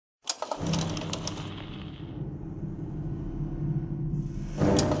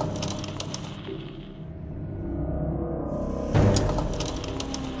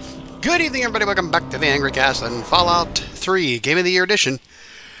Good evening, everybody. Welcome back to the Angry Cast and Fallout 3 Game of the Year Edition.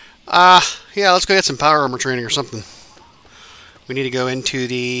 Yeah, let's go get some power armor training or something. We need to go into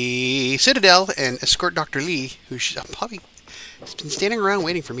the Citadel and escort Dr. Lee, who's probably been standing around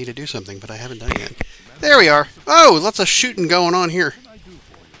waiting for me to do something, but I haven't done it yet. There we are. Oh, lots of shooting going on here.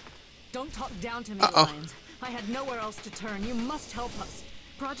 Don't talk down to me, Lions. I had nowhere else to turn. You must help us.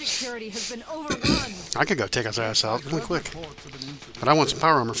 Project Purity has been overrun. I could go take his ass out really quick, but I want some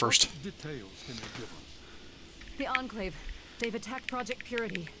power armor first. The Enclave. They've attacked Project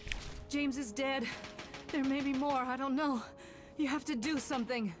Purity. James is dead. There may be more. I don't know. You have to do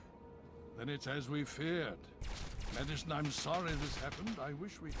something. Then it's as we feared. Medicine, I'm sorry this happened. I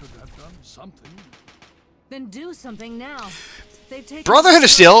wish we could have done something. Then do something now. They've taken Brotherhood of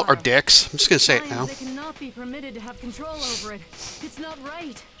Steel are dicks. I'm just gonna say it now. They cannot be permitted to have control over it. It's not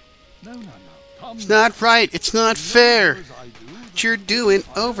right. No. It's not right. It's not fair. What you're doing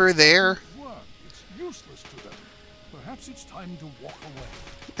over there. It's useless to them. Perhaps it's time to walk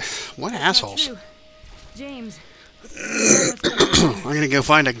away. What assholes. True. James. I'm gonna go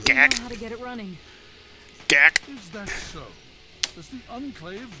find a gack. How to get it running. Gack. Is that so? Does the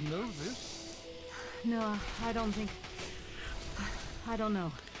Enclave know this? No, I don't think... I don't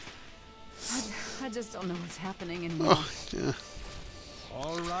know. I just don't know what's happening anymore. Oh, yeah.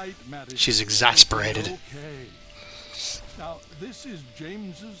 All right, Madison. She's exasperated. Okay. Now, this is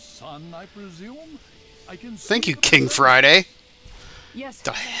James's son, I presume? I can Thank you, King Friday. Yes.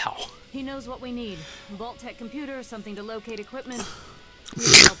 The hell? He knows what we need. Vault-Tec computer, something to locate equipment. We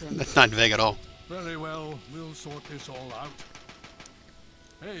can help him. That's not vague at all. Very well. We'll sort this all out.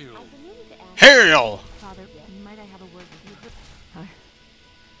 Hail. Hail! Father, might I have a word with you?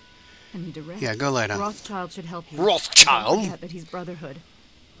 I need to rest. Yeah, go lay down. Rothschild should help you. Rothschild? Don't forget that he's Brotherhood.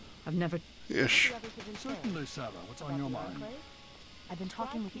 I've never... Yes. Certainly, Sarah. What's on your mind? I've been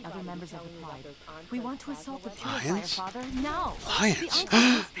talking with the other members of the Pride. We want to assault the Purifier, Lions? Father, now! Lions? The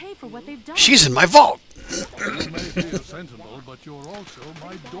Enclave must pay for what they've done. She's in my vault! You may be a sentinel, but you're also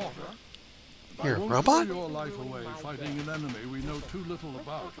my daughter. You're a I won't robot? throw your life away fighting an enemy we know too little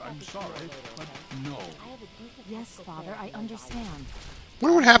about. I'm sorry, but no. Yes, Father, I understand.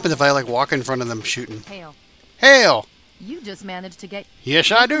 Wonder what happens if I, like, walk in front of them shooting. Hail. Hail! You just managed to get...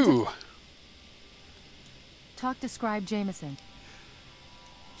 Yes, I do! Talk to Scribe Jameson.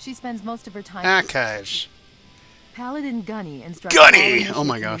 She spends most of her time... Archives. Paladin Gunny instructs... Gunny! all Oh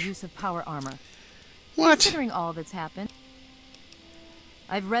my initiates in gosh. the use of power armor. What? Considering all that's happened...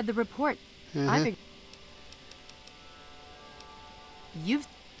 I've read the report. You've...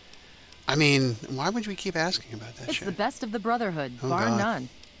 I mean, why would we keep asking about that It's shit? the best of the Brotherhood, Oh, bar God. none.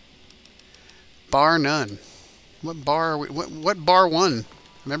 Bar none. What bar are we... What bar one?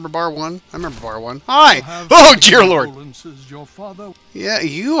 Remember bar one? I remember bar one. Hi! Oh, dear Lord! Condolences, your father. Yeah,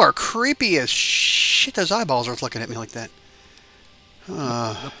 you are creepy as shit. Those eyeballs are looking at me like that.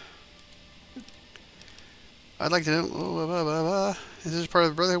 I'd like to know... Is this part of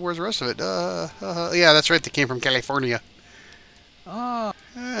the Brotherhood? Where's the rest of it? Yeah, that's right. They came from California. Ah.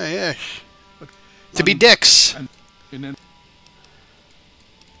 Yes. To be dicks.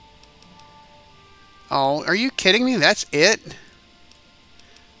 Oh, are you kidding me? That's it?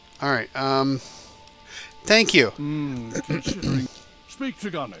 Alright, thank you. Considering... Speak to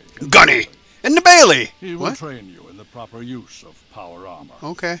Gunny. Gunny! And the Bailey! He will What? train you in the proper use of power armor.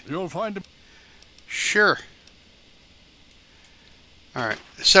 Okay. You'll find him... Sure. Alright,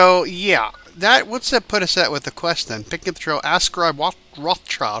 so, yeah. What's that put us at with the quest, then? Picking up the trail, ask Scribe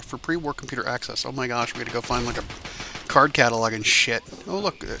Rothschild for pre-war computer access. Oh my gosh, we gotta go find, like, a card catalog and shit. Oh,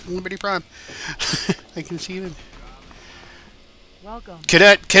 look, Liberty Prime. I can see it. Welcome.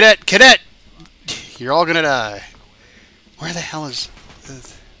 Cadet! You're all gonna die. Where the hell is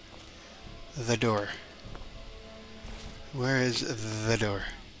the door? Where is the door?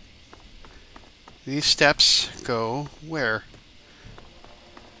 These steps go where?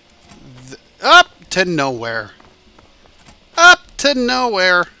 Up to nowhere. Up to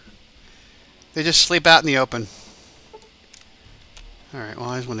nowhere. They just sleep out in the open. Alright, well,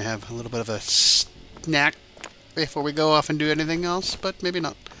 I just want to have a little bit of a snack before we go off and do anything else, but maybe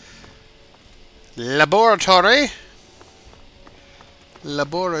not. Laboratory.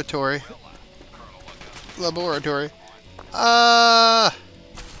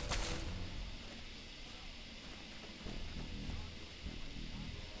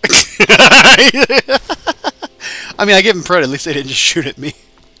 I mean, I give him credit. At least they didn't just shoot at me.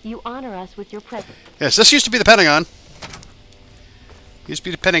 You honor us with your presence. Yes, this used to be the Pentagon. Used to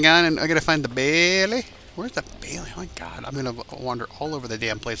be the Pentagon, and I gotta find the Bailey. Where's the Bailey? Oh my God, I'm gonna wander all over the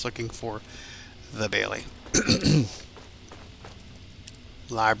damn place looking for the Bailey.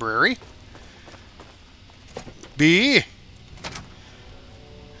 Library. B.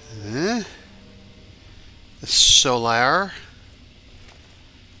 The Solar.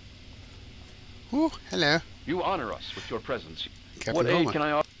 Ooh, hello. You honor us with your presence. Captain What aid Holman. can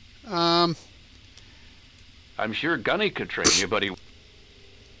I offer? I'm sure Gunny could train you, but he...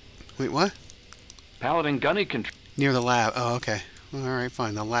 Wait, what? Paladin Gunny can... Near the lab. Oh, okay. Alright,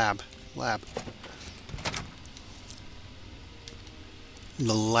 fine. The lab. Lab.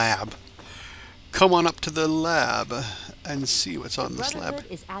 The lab. Come on up to the lab and see what's on this lab.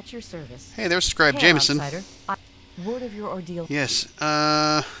 Brotherhood is at your service. Hey, there's Scribe Hail, Jameson. outsider. Word of your ordeal. Yes.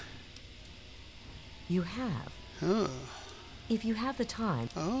 You have. Oh. If you have the time.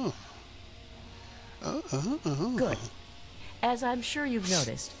 Oh. Oh. Good. As I'm sure you've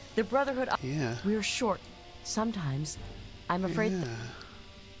noticed, the Brotherhood... Yeah. We're short. Sometimes. I'm afraid... Yeah.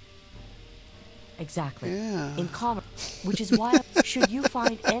 Exactly. Yeah. In common. Which is why, should you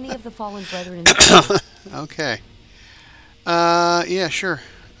find any of the fallen brethren in the Okay. Yeah, sure.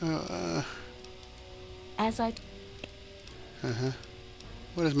 As I...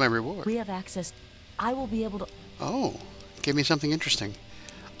 What is my reward? We have access... I will be able to... Oh, give me something interesting.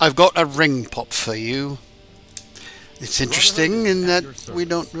 I've got a ring pop for you. It's interesting in that we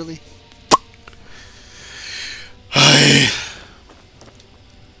don't really...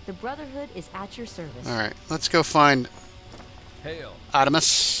 The Brotherhood is at your service. Alright, let's go find Hail.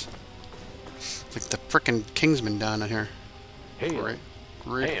 Artemis. It's like the frickin' Kingsman down in here. Hail. Great.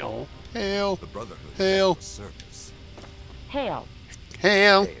 Great. Hail. Hail. The Brotherhood Hail. is at your service. Hail.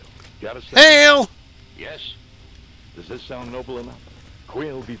 Hail. Got a second? Hail. Yes. Does this sound noble enough?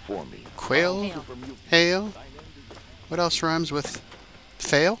 Quail before me. Quail. Hail. What else rhymes with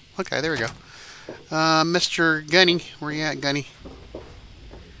fail? Okay, there we go. Mr. Gunny. Where you at, Gunny?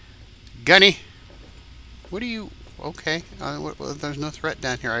 Gunny. What are you... Okay. There's no threat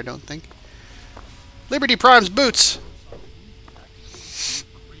down here, I don't think. Liberty Prime's boots.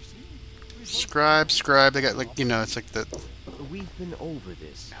 Scribe. They got, like, you know, it's like the... We've been over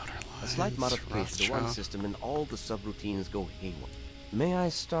this. Outer A slight Lines, modification to one Rothschild. system and all the subroutines go haywire. May I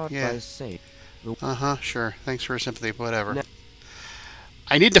start Yeah. by saying... Uh-huh, sure. Thanks for your sympathy, whatever. No.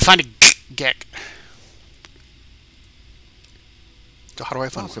 I need to find a geck. So how do I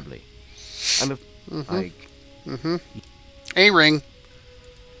find one? Possibly. I'm a... A-ring.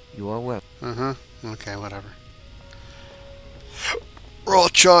 You are well. Uh-huh. Okay, whatever.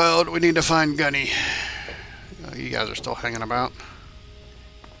 Rothschild, we need to find Gunny. You guys are still hanging about.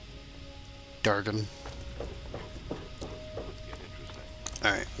 Dargan.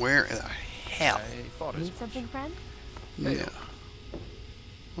 Alright, where the hell? Need something, friend? Yeah.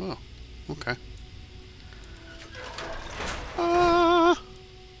 Oh, okay.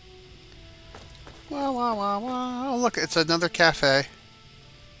 Wow. Look, it's another cafe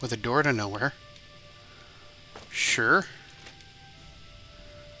with a door to nowhere. Sure.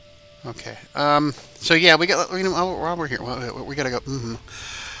 Okay. So yeah, we got, you know, while we're here, we gotta go.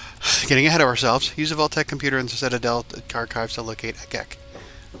 Getting ahead of ourselves. Use a Vault-Tec computer in the Citadel archives to locate a geck.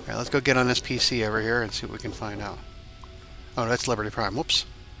 Alright, let's go get on this PC over here and see what we can find out. Oh, that's Liberty Prime. Whoops.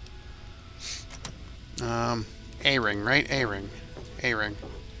 A-ring, right? A-ring. A-ring.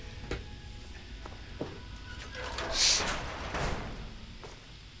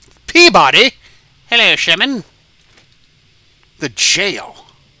 Peabody! Hello, Sherman. The jail.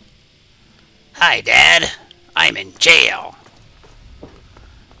 Hi, Dad. I'm in jail.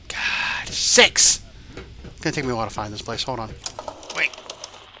 God, 6. It's gonna take me a while to find this place. Hold on. Wait.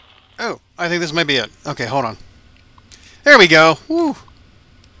 Oh, I think this might be it. Okay, hold on. There we go. Woo.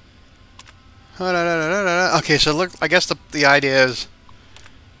 Okay, so look, I guess the idea is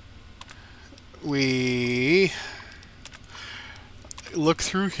we look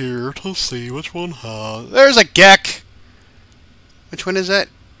through here to see which one has... There's a geck! Which one is that?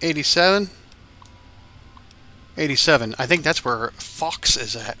 87? 87. I think that's where Fox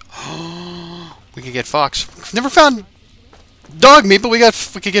is at. We could get Fox. Never found dog meat, but we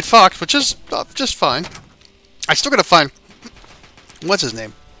could get Fox, which is just fine. I still gotta find... What's his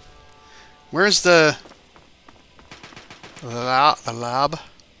name? Where's the lab?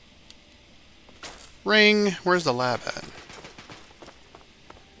 Ring. Where's the lab at?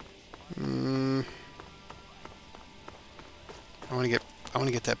 I want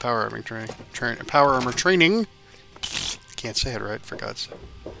to get that power armor training. Can't say it right, for God's sake.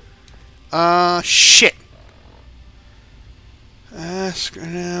 Shit.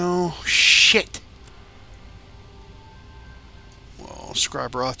 No, shit. Well,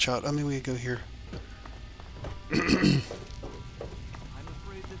 Scribe Rothschild. I mean, we could go here. I'm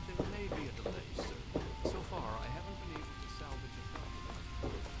afraid that there may be a delay, sir. So far, I haven't been able to salvage a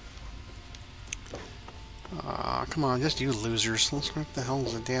come on, just you losers. Let's where the hell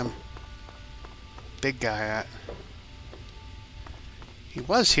is the damn big guy at? He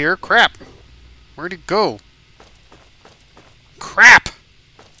was here. Crap. Where'd he go? Crap!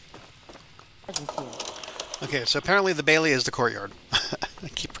 Okay, so apparently the Bailey is the courtyard. I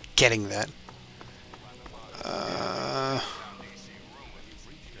keep forgetting that.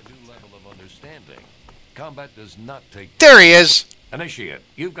 Combat does not take... There he is! Initiate,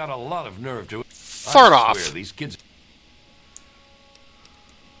 you've got a lot of nerve to... Fart I off! swear, these kids...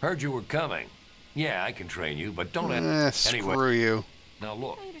 Heard you were coming. Yeah, I can train you, but don't... Screw anyway, you. now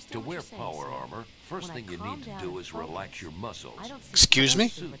look, to what wear you're saying, power sir. armor, first When I thing you calm need to down do and is focus, relax your muscles. I don't see Excuse me?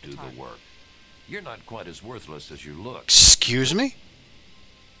 Suit do the work. You're not quite as worthless as you look. Excuse me?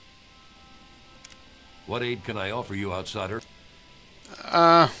 What aid can I offer you, outsider?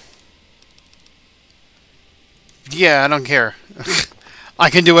 Yeah, I don't care. I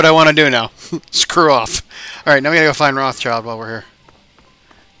can do what I want to do now. Screw off. Alright, now we gotta go find Rothschild while we're here.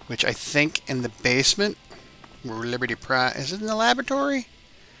 Which I think in the basement, where Liberty Pratt... Is it in the laboratory?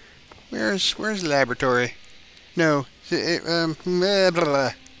 Where's the laboratory? No. Blah, blah,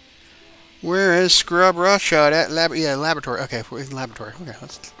 blah. Where is Scrub Rothschild at? Yeah, laboratory. Okay, we're in the laboratory. Okay,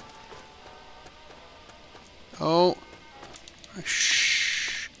 let's... Oh.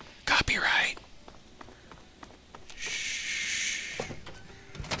 Shh. Copyright. Shh.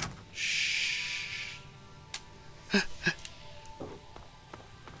 Shh.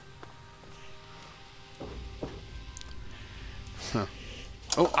 Huh.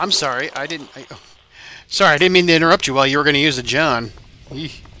 Oh, I'm sorry. Sorry, I didn't mean to interrupt you while you were going to use the John.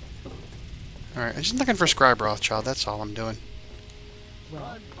 Eeh. Alright, I'm just looking for Scribe Rothschild. That's all I'm doing.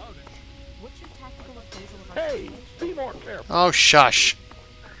 Well, what's your tactical appraisal of our Hey, be more careful. Oh, shush.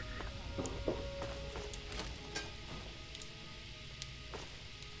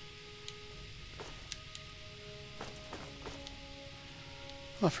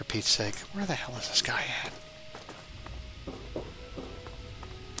 Oh, for Pete's sake. Where the hell is this guy at?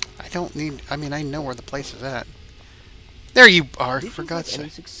 I don't need... I mean, I know where the place is at. There you are, for God's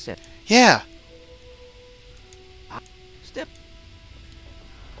sake. Success. Yeah. Step.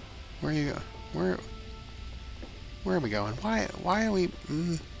 Where you go? Where are we going? Why are we...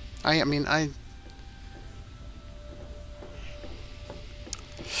 I mean, I...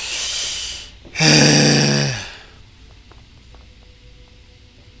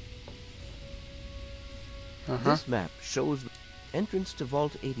 This map shows the entrance to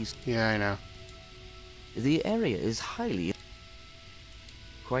Vault 80. Yeah, I know. The area is highly...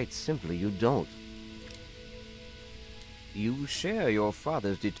 Quite simply, you don't. You share your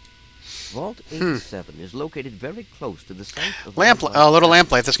father's Vault 87 is located very close to the site of... Little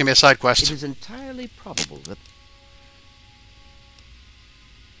lamplight. That's going to be a side quest. It is entirely probable that...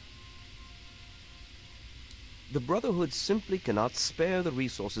 The Brotherhood simply cannot spare the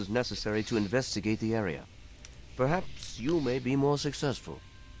resources necessary to investigate the area. Perhaps you may be more successful.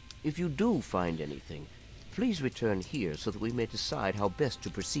 If you do find anything, please return here so that we may decide how best to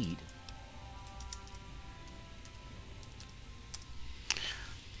proceed.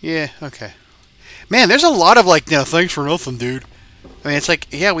 Yeah, okay. Man, there's a lot of, like, thanks for nothing, dude. I mean, it's like,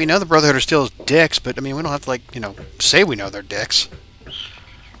 yeah, we know the Brotherhood are still dicks, but, I mean, we don't have to, like, say we know they're dicks.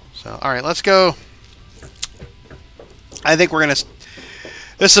 So, alright, let's go. I think we're gonna...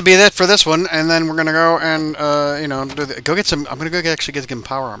 This will be it for this one, and then we're gonna go and, go get some... I'm gonna go actually get some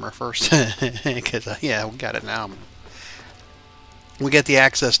power armor first. Because, yeah, we got it now. We get the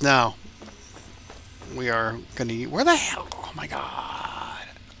access now. We are gonna... Where the hell... Oh, my God.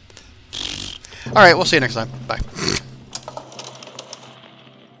 Alright, we'll see you next time. Bye.